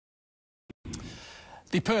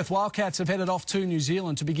The Perth Wildcats have headed off to New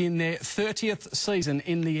Zealand to begin their 30th season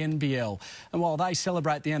in the NBL. And while they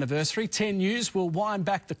celebrate the anniversary, 10 News will wind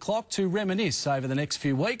back the clock to reminisce over the next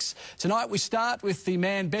few weeks. Tonight we start with the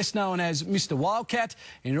man best known as Mr Wildcat,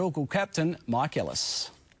 inaugural captain Mike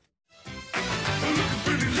Ellis.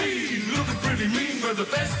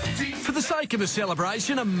 For the sake of a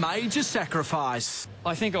celebration, a major sacrifice.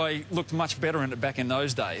 I think I looked much better in it back in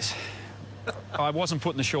those days. I wasn't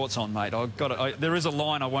putting the shorts on, mate. There is a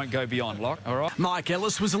line I won't go beyond, Lock, all right? Mike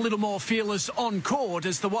Ellis was a little more fearless on court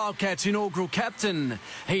as the Wildcats' inaugural captain.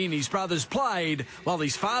 He and his brothers played, while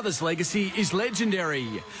his father's legacy is legendary.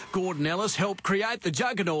 Gordon Ellis helped create the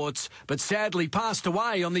Juggernauts, but sadly passed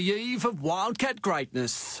away on the eve of Wildcat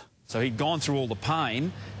greatness. So he'd gone through all the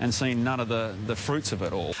pain and seen none of the fruits of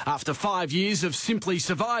it all. After 5 years of simply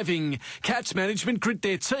surviving, Cats management grit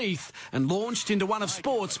their teeth and launched into one of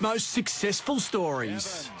sport's most successful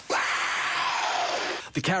stories.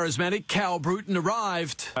 The charismatic Cal Bruton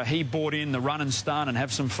arrived. He bought in the run and stun and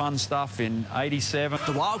have some fun stuff in '87.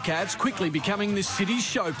 The Wildcats quickly becoming the city's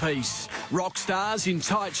showpiece. Rock stars in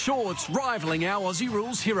tight shorts rivalling our Aussie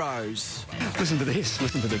rules heroes. Listen to this,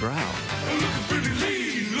 listen to the growl.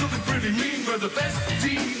 Pretty mean, we're the best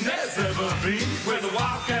team there's ever been. Where the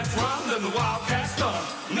Wildcats run, then the Wildcats done.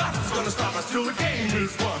 Nothing's gonna stop us till the game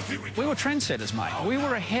is won. We were trendsetters, mate. We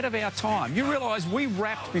were ahead of our time. You realise we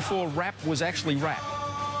rapped before rap was actually rap.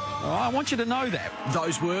 I want you to know that.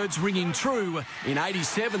 Those words ringing true. In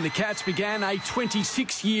 '87, the Cats began a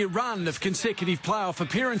 26-year run of consecutive playoff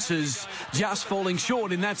appearances, just falling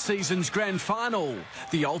short in that season's grand final.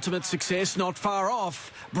 The ultimate success not far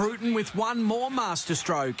off. Bruton with one more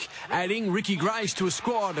masterstroke, adding Ricky Grace to a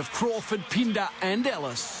squad of Crawford, Pinder and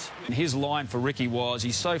Ellis. His line for Ricky was,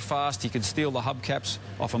 he's so fast he could steal the hubcaps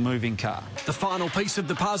off a moving car. The final piece of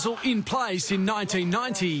the puzzle in place in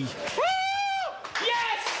 1990.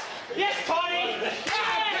 Yes, Tony!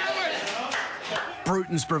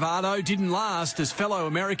 Bruton's bravado didn't last as fellow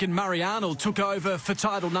American Murray Arnold took over for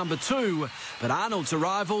title number 2. But Arnold's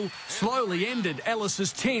arrival slowly ended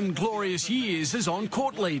Ellis's 10 glorious years as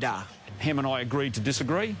on-court leader. Him and I agreed to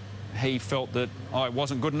disagree. He felt that I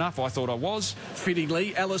wasn't good enough. I thought I was.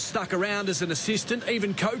 Fittingly, Ellis stuck around as an assistant,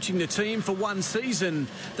 even coaching the team for one season.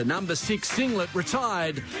 The number 6 singlet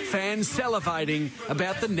retired, fans salivating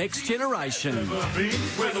about the next generation.